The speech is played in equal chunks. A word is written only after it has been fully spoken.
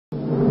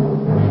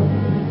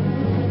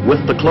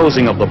With the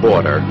closing of the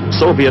border,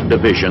 Soviet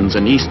divisions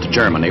in East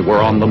Germany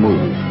were on the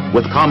move,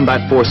 with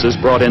combat forces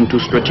brought into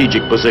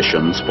strategic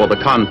positions for the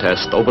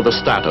contest over the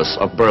status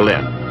of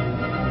Berlin.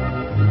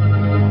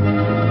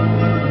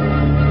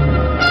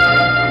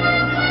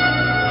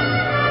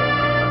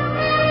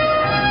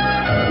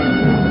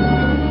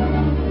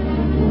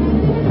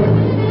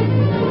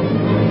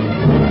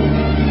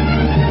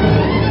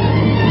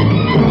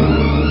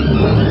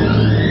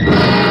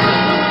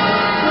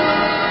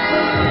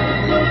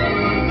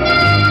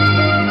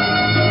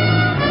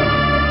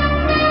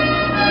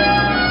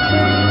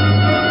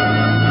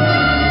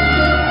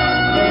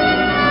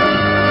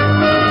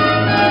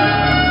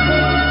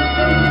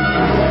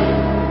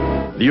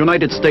 The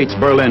United States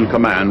Berlin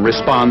Command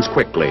responds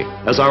quickly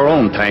as our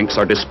own tanks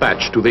are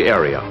dispatched to the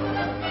area.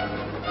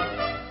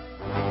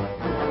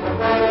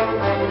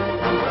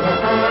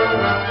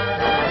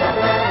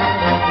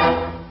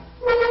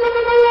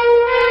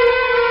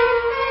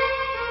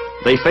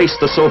 They face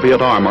the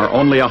Soviet armor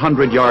only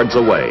 100 yards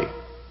away.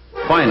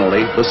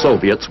 Finally, the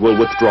Soviets will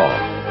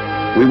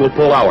withdraw. We will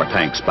pull our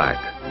tanks back.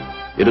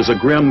 It is a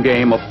grim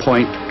game of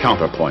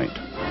point-counterpoint.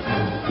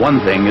 One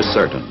thing is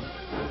certain.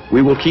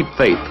 We will keep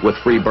faith with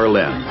Free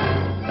Berlin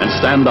and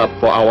stand up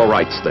for our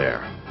rights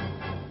there.